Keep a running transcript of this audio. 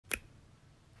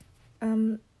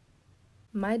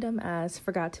My dumb ass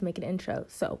forgot to make an intro,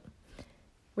 so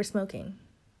we're smoking.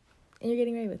 And you're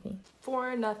getting ready with me.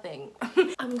 For nothing.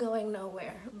 I'm going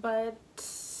nowhere, but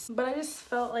I just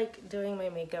felt like doing my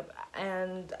makeup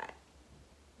and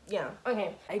yeah.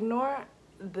 Okay, ignore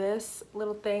this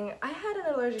little thing. I had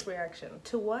an allergic reaction.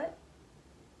 To what?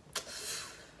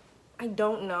 I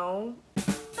don't know.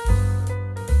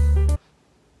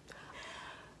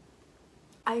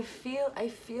 I feel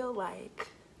like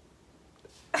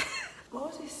what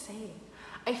was I saying?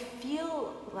 I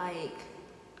feel like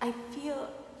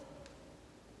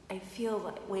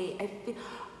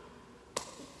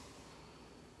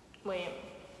wait,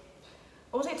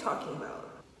 what was I talking about?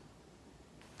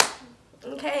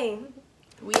 Okay,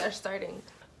 we are starting.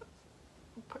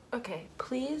 Okay,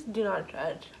 please do not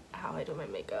judge how I do my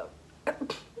makeup.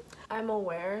 I'm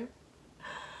aware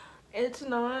it's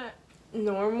not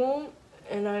normal,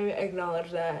 and I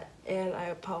acknowledge that, and I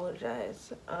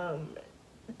apologize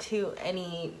to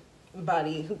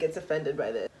anybody who gets offended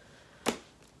by this.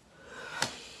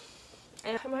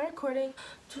 And am I recording?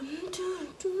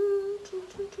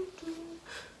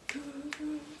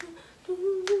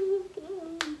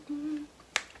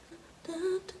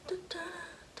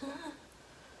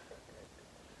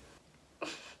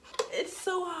 It's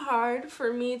so hard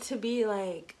for me to be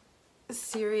like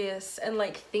serious and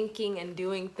like thinking and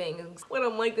doing things when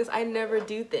I'm like this. I never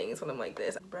do things when I'm like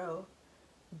this. Bro,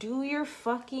 do your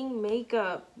fucking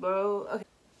makeup, bro. Okay.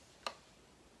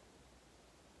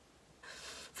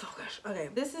 Focus. Okay,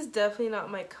 this is definitely not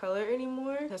my color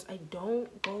anymore because I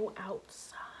don't go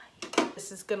outside.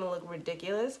 This is gonna look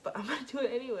ridiculous, but I'm gonna do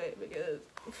it anyway because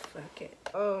fuck it.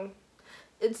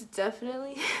 It's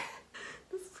definitely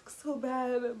this looks so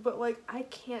bad, but like I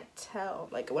can't tell.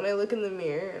 Like when I look in the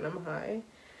mirror and I'm high,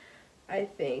 I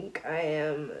think I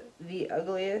am the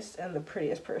ugliest and the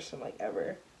prettiest person like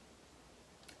ever.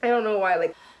 I don't know why.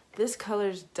 Like this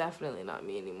color's definitely not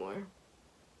me anymore.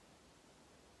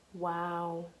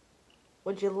 Wow,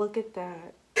 would you look at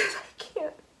that? I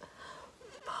can't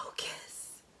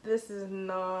focus. This is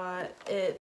not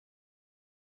it.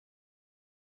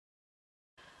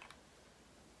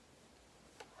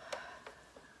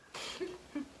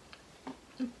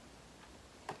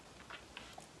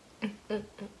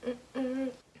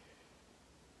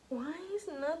 Why is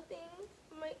nothing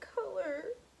my color?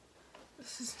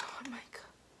 This is not my color.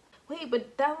 Wait,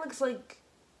 but that looks like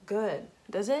good.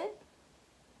 Does it?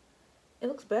 It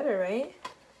looks better, right?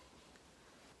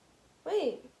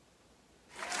 Wait.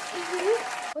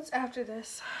 What's after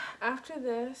this? After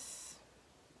this.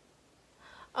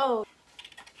 Oh.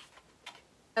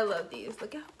 I love these.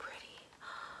 Look how pretty.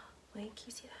 Wait, can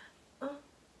you see that? Oh.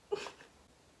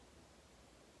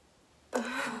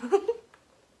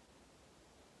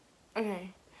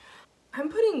 Okay. I'm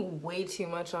putting way too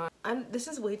much on. This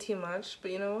is way too much,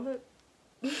 but you know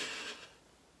what?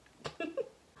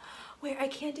 Wait, I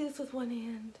can't do this with one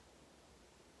hand.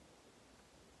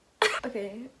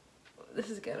 Okay, this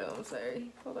is ghetto, I'm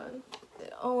sorry. Hold on.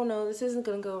 Oh no, this isn't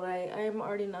gonna go right. I'm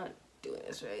already not doing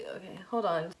this right. Okay, hold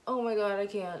on. Oh my god, I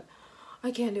can't. I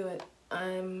can't do it.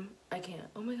 I can't.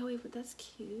 Oh my god, wait, but that's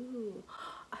cute.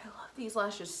 I love these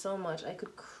lashes so much. I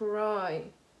could cry.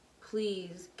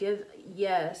 Please, give,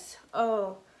 yes.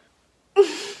 Oh. I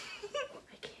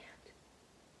can't.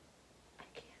 I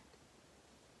can't.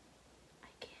 I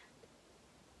can't.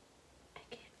 I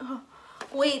can't. Oh.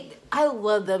 Wait, I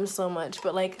love them so much,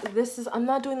 but like this is, I'm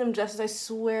not doing them justice. I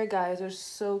swear, guys, they're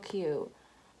so cute.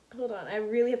 Hold on, I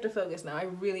really have to focus now. I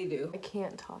really do. I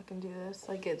can't talk and do this.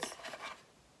 Like it's,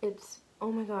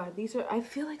 oh my god, these are, I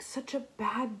feel like such a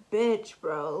bad bitch,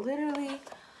 bro. Literally.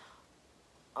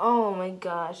 Oh my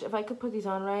gosh, if I could put these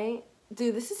on right.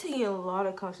 Dude, this is taking a lot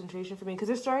of concentration for me because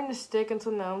they're starting to stick, and so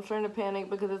now I'm starting to panic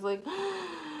because it's like,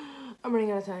 I'm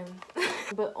running out of time.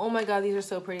 But oh my god, these are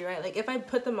so pretty, right? Like if I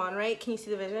put them on right, can you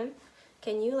see the vision?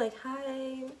 Can you like,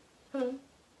 hi? Hold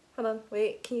on,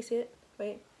 wait, can you see it?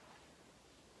 Wait.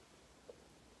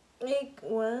 Like,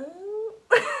 what?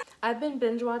 I've been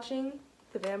binge watching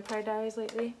The Vampire Diaries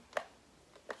lately.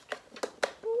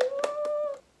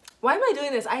 Why am I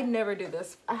doing this? I never do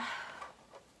this.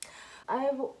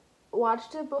 I've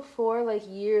watched it before, like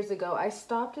years ago. I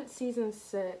stopped at season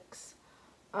 6.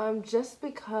 Just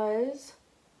because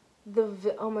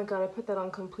oh my god, I put that on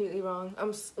completely wrong.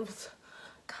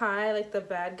 Kai, like the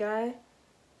bad guy,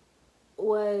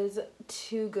 was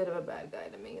too good of a bad guy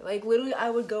to me. Like literally, I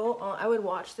would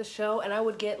watch the show and I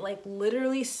would get like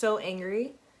literally so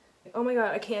angry. Oh my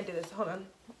god, I can't do this. Hold on,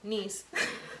 knees.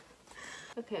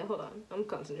 Okay, hold on. I'm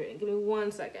concentrating. Give me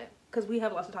 1 second, because we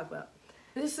have lots to talk about.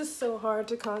 This is so hard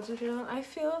to concentrate on. I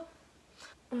feel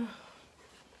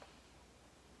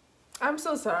I'm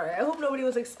so sorry. I hope nobody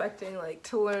was expecting like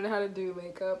to learn how to do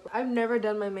makeup. I've never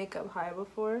done my makeup high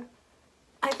before.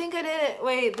 I think I did it.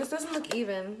 Wait, this doesn't look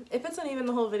even. If it's uneven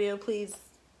the whole video, please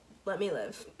let me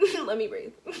live. Let me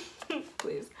breathe.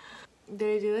 Please.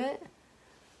 Did I do it?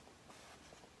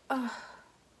 Oh,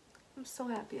 I'm so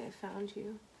happy I found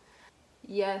you.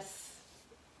 Yes,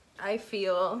 I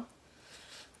feel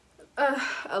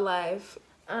alive.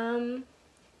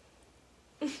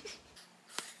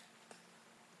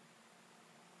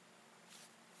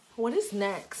 What is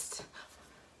next?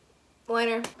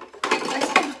 Liner.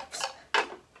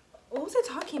 What was I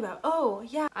talking about? Oh,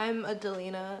 yeah. I'm a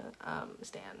Delina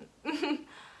stan.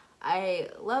 I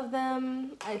love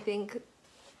them. I think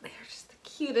they're just the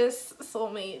cutest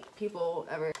soulmate people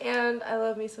ever. And I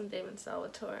love me some Damon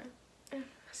Salvatore.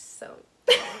 So,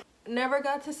 never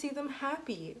got to see them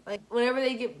happy. Like, whenever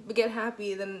they get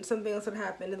happy, then something else would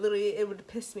happen. And literally, it would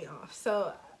piss me off.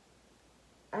 So,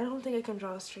 I don't think I can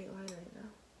draw a straight line right now.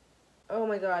 Oh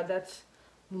my god, that's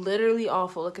literally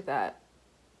awful. Look at that.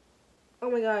 Oh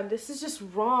my god, this is just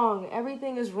wrong.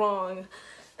 Everything is wrong.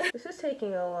 This is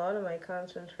taking a lot of my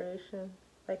concentration.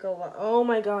 Like a lot. Oh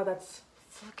my god, that's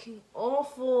fucking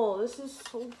awful. This is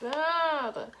so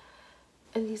bad.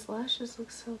 And these lashes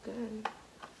look so good.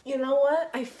 You know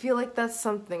what? I feel like that's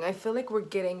something. I feel like we're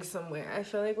getting somewhere. I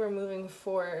feel like we're moving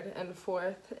forward and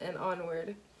forth and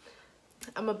onward.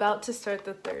 I'm about to start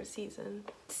the 3rd season.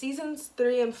 Seasons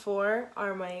 3 and 4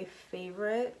 are my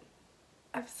favorite.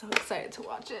 I'm so excited to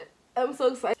watch it. I'm so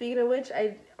excited. Speaking of which,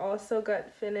 I also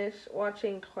got finished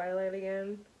watching Twilight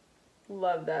again.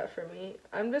 Love that for me.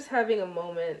 I'm just having a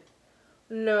moment.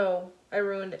 No, I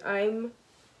ruined it. I'm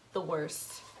the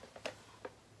worst.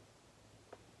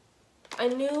 I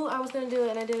knew I was gonna do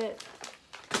it and I did it.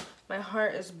 My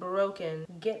heart is broken.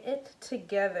 Get it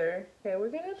together. Okay, we're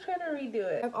gonna try to redo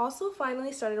it. I've also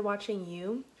finally started watching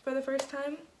You for the first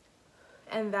time.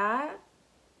 And that's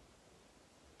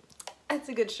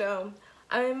a good show.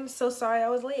 I'm so sorry I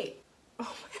was late.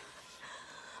 Oh my god.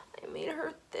 I made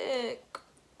her thick.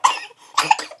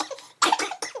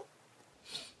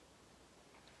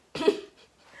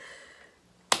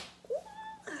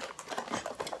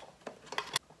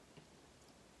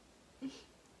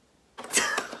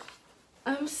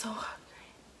 I'm so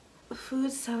hungry. The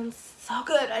food sounds so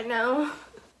good right now.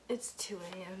 It's 2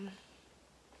 a.m.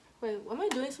 Wait, am I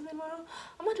doing something tomorrow?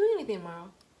 I'm not doing anything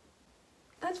tomorrow.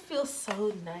 That feels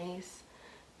so nice.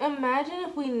 Imagine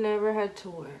if we never had to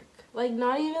work. Like,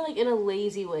 not even like in a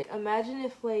lazy way. Imagine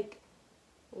if like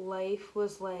life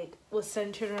was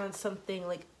centered around something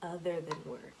like other than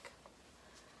work.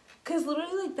 Cause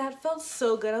literally like that felt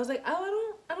so good. I was like,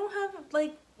 oh, I don't have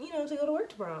like, you know, to go to work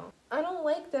tomorrow. I don't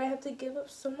like that I have to give up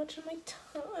so much of my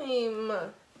time.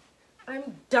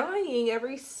 I'm dying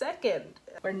every second.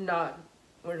 We're not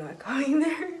going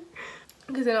there.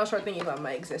 Because then I'll start thinking about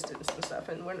my existence and stuff,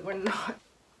 and we're not.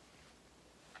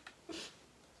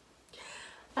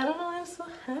 I don't know, I'm so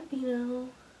happy now.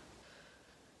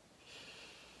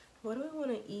 What do I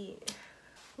want to eat?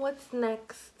 What's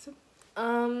next?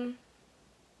 All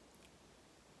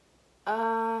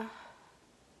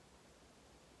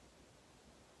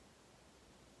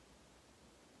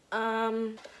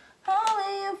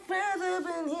your friends have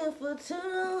been here for too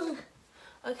long.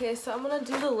 Okay, so I'm gonna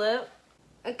do the lip.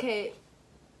 Okay.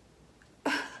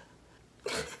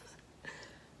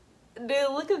 Dude,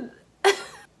 look at.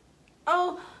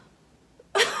 Oh.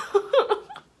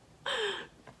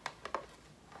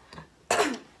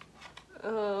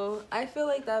 Oh, I feel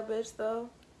like that bitch though.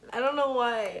 I don't know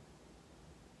why.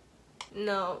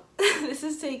 No, this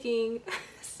is taking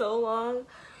so long.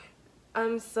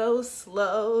 I'm so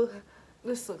slow.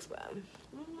 This looks bad.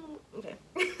 Okay.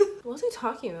 What was I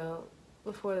talking about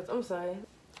before this? I'm sorry.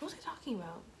 What was I talking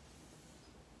about?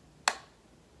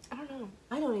 I don't know.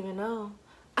 I don't even know.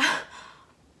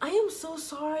 I am so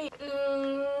sorry.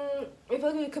 I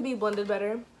feel like it could be blended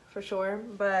better, for sure.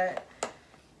 But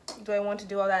do I want to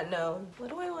do all that? No. What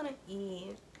do I want to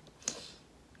eat?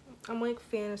 I'm like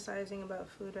fantasizing about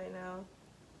food right now.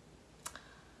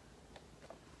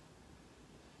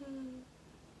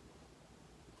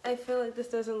 I feel like this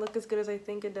doesn't look as good as I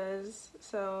think it does,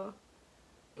 so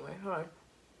wait, hold on.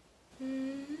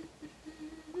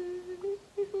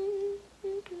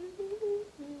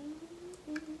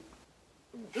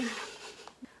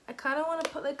 I kind of want to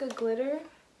put like a glitter.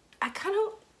 I kind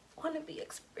of want to be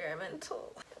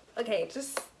experimental. Okay,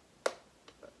 just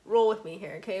roll with me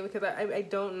here, okay? Because I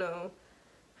don't know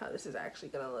how this is actually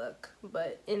gonna look,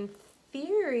 but in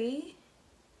theory,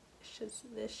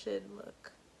 this should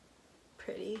look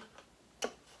pretty.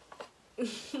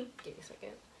 Give me a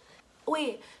second.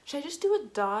 Wait, should I just do a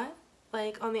dot?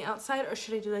 like on the outside, or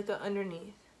should I do like a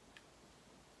underneath?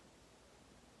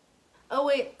 Oh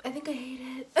wait, I think I hate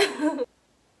it.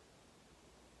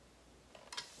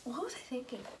 What was I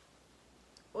thinking?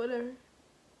 Whatever.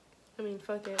 I mean,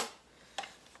 fuck it.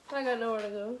 I got nowhere to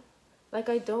go. Like,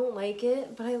 I don't like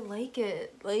it, but I like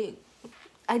it. Like,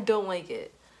 I don't like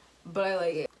it, but I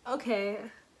like it. Okay.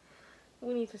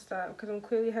 We need to stop because I'm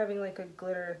clearly having like a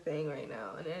glitter thing right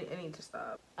now, and I need to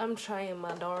stop. I'm trying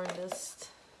my darndest.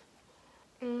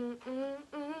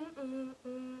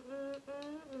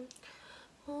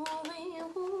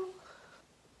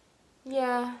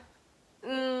 Yeah.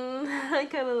 I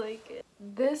kind of like it.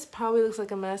 This probably looks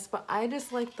like a mess, but I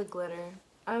just like the glitter.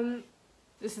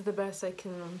 This is the best I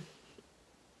can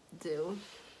do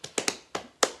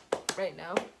right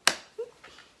now.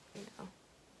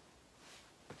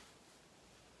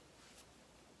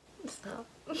 Stop.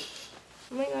 Oh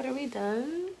my god, are we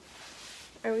done?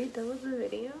 Are we done with the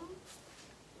video?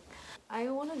 I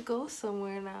want to go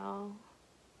somewhere now.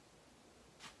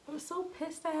 I'm so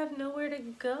pissed I have nowhere to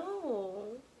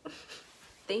go.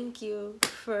 Thank you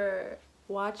for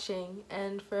watching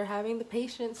and for having the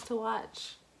patience to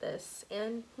watch this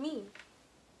and me.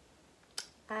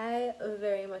 I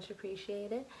very much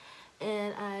appreciate it,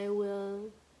 and I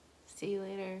will see you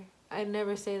later. I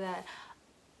never say that.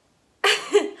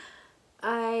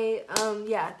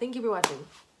 Yeah, thank you for watching.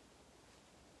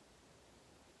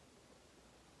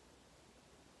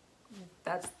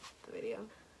 That's the video.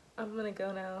 I'm gonna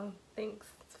go now. Thanks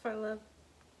for love.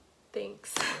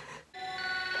 Thanks.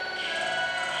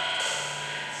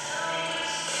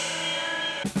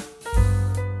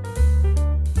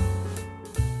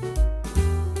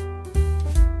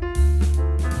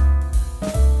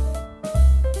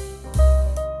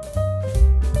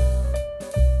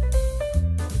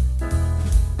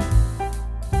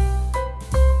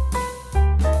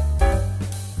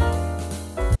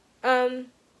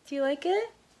 Do you like it?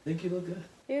 I think you look good.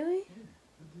 Really? Yeah,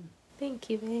 I do. Thank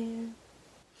you, man.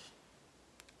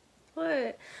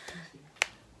 What?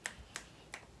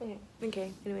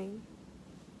 Okay, anyway.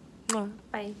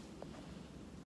 Bye.